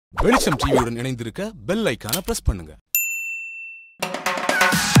வெளிச்சம் டிவியுடன் இணைந்திருக்க பெல் ஐகானை பிரஸ் பண்ணுங்க.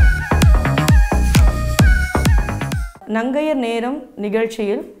 நங்கையர் நேரம்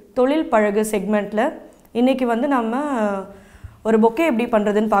நிகழ்ச்சியில் தொழில் பழகு செக்மெண்ட்ல இன்னைக்கு வந்து நம்ம ஒரு பொக்கே எப்படி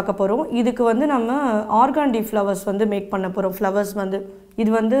பண்றதுன்னு பார்க்க போறோம். இதுக்கு வந்து நம்ம ஆர்கான்டி ஃப்ளவர்ஸ் வந்து மேக் பண்ண போறோம். ஃப்ளவர்ஸ் வந்து இது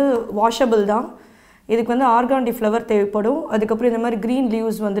வந்து வாஷபிள் தான். இதுக்கு வந்து ஆர்கான்டி ஃப்ளவர் தேவைப்படும். அதுக்கப்புறம் இந்த மாதிரி க்ரீன்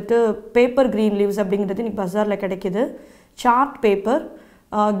லீவ்ஸ் வந்துட்டு பேப்பர் க்ரீன் லீவ்ஸ் அப்படிங்கிறது இன்னைக்கு பஜாரில் கிடைக்கிது. Chart paper,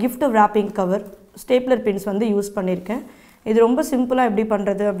 gift wrapping cover, stapler pins வந்து யூஸ் பண்ணியிருக்கேன். இது ரொம்ப சிம்பிளாக எப்படி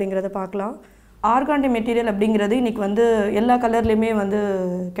பண்ணுறது அப்படிங்கிறத பார்க்கலாம். ஆர்கான்டி மெட்டீரியல் அப்படிங்கிறது இன்றைக்கி வந்து எல்லா கலர்லேயுமே வந்து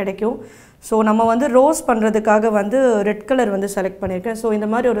கிடைக்கும். ஸோ நம்ம வந்து ரோஸ் பண்ணுறதுக்காக வந்து ரெட் கலர் வந்து செலக்ட் பண்ணியிருக்கேன். ஸோ இந்த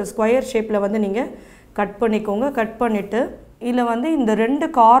மாதிரி ஒரு ஸ்கொயர் ஷேப்பில் வந்து நீங்கள் கட் பண்ணிக்கோங்க. கட் பண்ணிவிட்டு இதில் வந்து இந்த 2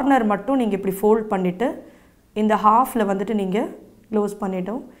 கார்னர் மட்டும் நீங்கள் இப்படி ஃபோல்ட் பண்ணிவிட்டு இந்த ஹாஃபில் வந்துட்டு நீங்கள் க்ளோஸ்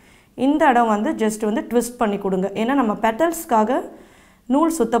பண்ணிட்டோம். இந்த இடம் வந்து ஜஸ்ட் வந்து ட்விஸ்ட் பண்ணி கொடுங்க. ஏன்னா நம்ம பெட்டல்ஸ்க்காக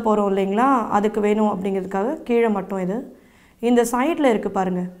நூல் சுற்ற போகிறோம் இல்லைங்களா, அதுக்கு வேணும் அப்படிங்கிறதுக்காக கீழே மட்டும் இது இந்த சைடில் இருக்குது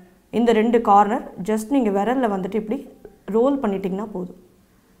பாருங்கள். இந்த 2 கார்னர் ஜஸ்ட் நீங்கள் விரலில் வந்துட்டு இப்படி ரோல் பண்ணிட்டிங்கன்னா போதும்.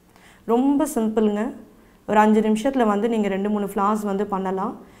 ரொம்ப சிம்பிளுங்க. ஒரு 5 நிமிஷத்தில் வந்து நீங்கள் 2-3 ஃப்ளார்ஸ் வந்து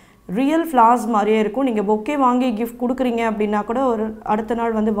பண்ணலாம். ரியல் ஃப்ளார்ஸ் மாதிரியே இருக்கும். நீங்கள் பொக்கே வாங்கி கிஃப்ட் கொடுக்குறீங்க அப்படின்னா கூட ஒரு அடுத்த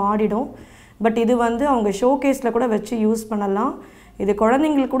நாள் வந்து வாடிடும். பட் இது வந்து அவங்க ஷோகேஸில் கூட வச்சு யூஸ் பண்ணலாம். இது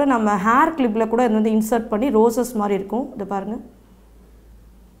குழந்தைங்களுக்கு கூட நம்ம ஹேர் கிளிப்பில் கூட இது வந்து இன்சர்ட் பண்ணி ரோசஸ் மாதிரி இருக்கும். இது பாருங்கள்,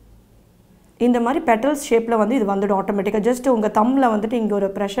 இந்த மாதிரி பெட்டல்ஸ் ஷேப்பில் வந்து இது வந்துடும் ஆட்டோமேட்டிக்காக. ஜஸ்ட் உங்கள் தம்மில் வந்துட்டு இங்கே ஒரு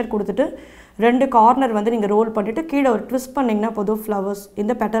ப்ரெஷர் கொடுத்துட்டு 2 கார்னர் வந்து நீங்கள் ரோல் பண்ணிவிட்டு கீழே ஒரு ட்விஸ்ட் பண்ணிங்கன்னா போதும், ஃப்ளவர்ஸ்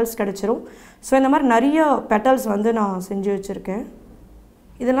இந்த பெட்டல்ஸ் கிடச்சிரும். ஸோ இந்த மாதிரி நிறைய பெட்டல்ஸ் வந்து நான் செஞ்சு வச்சுருக்கேன்.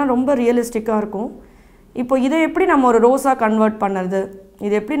 இதெல்லாம் ரொம்ப ரியலிஸ்டிக்காக இருக்கும். இப்போ இதை எப்படி நம்ம ஒரு ரோஸாக கன்வெர்ட் பண்ணுறது,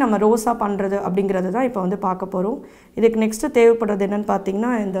 இது எப்படி நம்ம ரோஸாக பண்ணுறது அப்படிங்கிறது தான் இப்போ வந்து பார்க்க போகிறோம். இதுக்கு நெக்ஸ்ட்டு தேவைப்படுறது என்னென்னு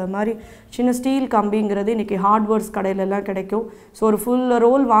பார்த்தீங்கன்னா, இந்த மாதிரி சின்ன ஸ்டீல் கம்பிங்கிறது இன்றைக்கி ஹார்ட்வேர்ஸ் கடையிலலாம் கிடைக்கும். ஸோ ஒரு ஃபுல்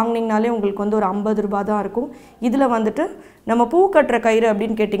ரோல் வாங்கினீங்கனாலே உங்களுக்கு வந்து ஒரு 50 ரூபா தான் இருக்கும். இதில் வந்துட்டு நம்ம பூ கட்டுற கயிறு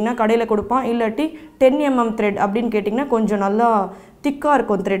அப்படின்னு கேட்டிங்கன்னா கடையில் கொடுப்பான். இல்லாட்டி 10 mm த்ரெட் அப்படின்னு கேட்டிங்கன்னா கொஞ்சம் நல்லா திக்காக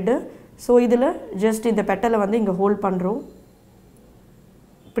இருக்கும் த்ரெட்டு. ஸோ இதில் ஜஸ்ட் இந்த பெட்டலை வந்து இங்கே ஹோல்ட் பண்ணுறோம்.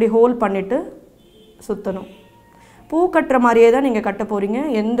 இப்படி ஹோல்ட் பண்ணிவிட்டு சுற்றணும். பூ கட்டுற மாதிரியே தான் நீங்கள் கட்ட போகிறீங்க.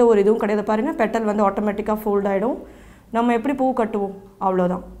 எந்த ஒரு இதுவும் கிடையாது. பாருங்கள், பெட்டல் வந்து ஆட்டோமேட்டிக்காக ஃபோல்ட் ஆகிடும். நம்ம எப்படி பூ கட்டுவோம்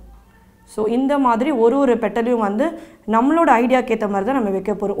அவ்வளோதான். ஸோ இந்த மாதிரி ஒரு பெட்டலையும் வந்து நம்மளோட ஐடியாவுக்கு ஏற்ற மாதிரி தான் நம்ம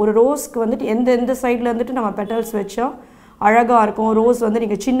வைக்க போகிறோம். ஒரு ரோஸ்க்கு வந்துட்டு எந்த சைடில் வந்துட்டு நம்ம பெட்டல்ஸ் வச்சா அழகாக இருக்கும். ரோஸ் வந்து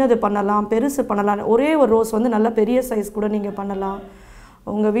நீங்கள் சின்னது பண்ணலாம், பெருசு பண்ணலாம். ஒரே ஒரு ரோஸ் வந்து நல்ல பெரிய சைஸ் கூட நீங்கள் பண்ணலாம்.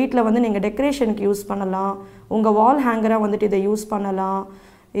 உங்கள் வீட்டில் வந்து நீங்கள் டெக்கரேஷனுக்கு யூஸ் பண்ணலாம். உங்கள் வால் ஹேங்கராக வந்துட்டு இதை யூஸ் பண்ணலாம்.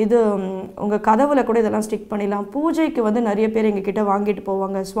 இது உங்கள் கதவில் கூட இதெல்லாம் ஸ்டிக் பண்ணிடலாம். பூஜைக்கு வந்து நிறைய பேர் எங்ககிட்ட வாங்கிட்டு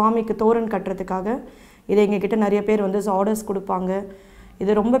போவாங்க. சுவாமிக்கு தோரண் கட்டுறதுக்காக இதை எங்ககிட்ட நிறைய பேர் வந்து ஆர்டர்ஸ் கொடுப்பாங்க.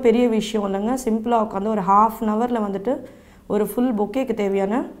 இது ரொம்ப பெரிய விஷயம் இல்லைங்க. சிம்பிளாக உட்காந்து ஒரு ½ an hourல வந்துட்டு ஒரு ஃபுல் பொக்கேக்கு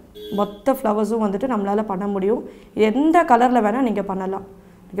தேவையான மொத்த ஃப்ளவர்ஸும் வந்துட்டு நம்மளால் பண்ண முடியும். எந்த கலரில் வேணால் நீங்கள் பண்ணலாம்.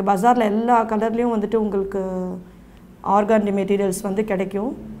 இங்கே பஜாரில் எல்லா கலர்லேயும் வந்துட்டு உங்களுக்கு ஆர்கான்டி மெட்டீரியல்ஸ் வந்து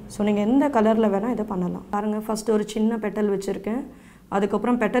கிடைக்கும். ஸோ நீங்கள் எந்த கலரில் வேணால் இதை பண்ணலாம். பாருங்கள், ஃபஸ்ட்டு ஒரு சின்ன பெட்டல் வச்சுருக்கேன்.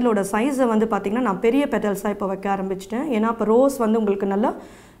 அதுக்கப்புறம் பெட்டலோட சைஸை வந்து பார்த்திங்கன்னா நான் பெரிய பெட்டல்ஸாக இப்போ வைக்க ஆரம்பிச்சிட்டேன். ஏன்னா இப்போ ரோஸ் வந்து உங்களுக்கு நல்லா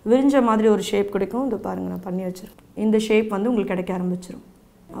விரிஞ்ச மாதிரி ஒரு ஷேப் கிடைக்கும். இது பாருங்கள், நான் பண்ணி வச்சுருக்கேன். இந்த ஷேப் வந்து உங்களுக்கு கிடைக்க ஆரம்பிச்சிடும்.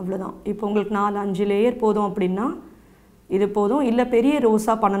 அவ்வளோதான். இப்போ உங்களுக்கு 4-5 லேயர் போதும் அப்படின்னா இது போதும். இல்லை பெரிய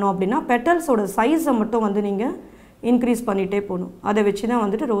ரோஸாக பண்ணணும் அப்படின்னா பெட்டல்ஸோட சைஸை மட்டும் வந்து நீங்கள் இன்க்ரீஸ் பண்ணிகிட்டே போகணும். அதை வச்சு தான்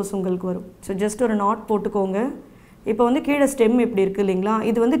வந்துட்டு ரோஸ் உங்களுக்கு வரும். ஸோ ஜஸ்ட் ஒரு நாட் போட்டுக்கோங்க. இப்போ வந்து கீழே ஸ்டெம் இப்படி இருக்குது இல்லைங்களா,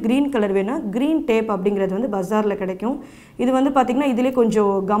 இது வந்து க்ரீன் கலர் வேணும். க்ரீன் டேப் அப்படிங்கிறது வந்து பஜாரில் கிடைக்கும். இது வந்து பார்த்திங்கன்னா இதிலே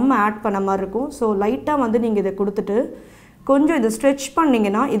கொஞ்சம் கம் ஆட் பண்ண மாதிரி இருக்கும். ஸோ லைட்டாக வந்து நீங்கள் இதை கொடுத்துட்டு கொஞ்சம் இதை ஸ்ட்ரெச்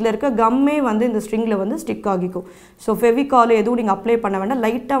பண்ணிங்கன்னா இதில் இருக்க கம்மே வந்து இந்த ஸ்ட்ரிங்கில் வந்து ஸ்டிக் ஆகிக்கும். ஸோ ஃபெவிகால் எதுவும் நீங்கள் அப்ளை பண்ண வேண்டாம்.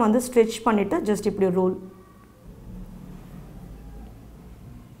 லைட்டாக வந்து ஸ்ட்ரெச் பண்ணிவிட்டு ஜஸ்ட் இப்படி ரோல்.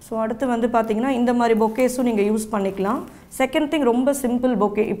 ஸோ அடுத்து வந்து பார்த்திங்கன்னா இந்த மாதிரி பொக்கேஸும் நீங்கள் யூஸ் பண்ணிக்கலாம். செகண்ட் திங், ரொம்ப சிம்பிள்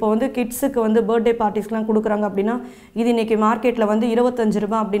பொக்கே. இப்போ வந்து கிட்ஸுக்கு வந்து பர்த்டே பார்ட்டிஸ்லாம் கொடுக்குறாங்க அப்படின்னா இது இன்றைக்கி மார்க்கெட்டில் வந்து 25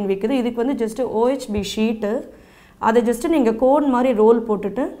 ரூபா அப்படின்னு விற்குது. இதுக்கு வந்து ஜஸ்ட்டு OHB ஷீட்டு, அதை ஜஸ்ட்டு நீங்கள் கோன் மாதிரி ரோல்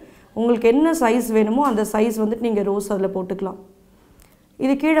போட்டுட்டு உங்களுக்கு என்ன சைஸ் வேணுமோ அந்த சைஸ் வந்துட்டு நீங்கள் ரோஸ் அதில் போட்டுக்கலாம்.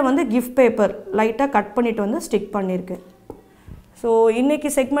 இது கீழே வந்து கிஃப்ட் பேப்பர் லைட்டாக கட் பண்ணிவிட்டு வந்து ஸ்டிக் பண்ணியிருக்கேன். ஸோ இன்றைக்கி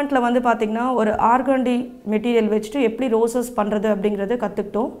செக்மெண்ட்டில் வந்து பார்த்திங்கன்னா ஒரு ஆர்கான்டி மெட்டீரியல் வச்சுட்டு எப்படி ரோசஸ் பண்ணுறது அப்படிங்கிறத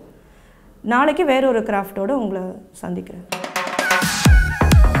கற்றுக்கிட்டோம். நாளைக்கு வேற ஒரு கிராஃப்டோடு உங்களை சந்திக்கிறேன்.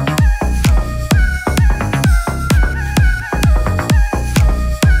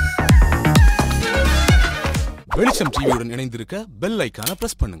 வெளிச்சம் டிவியுடன் இணைந்திருக்க பெல் ஐகானை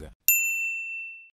பிரஸ் பண்ணுங்க.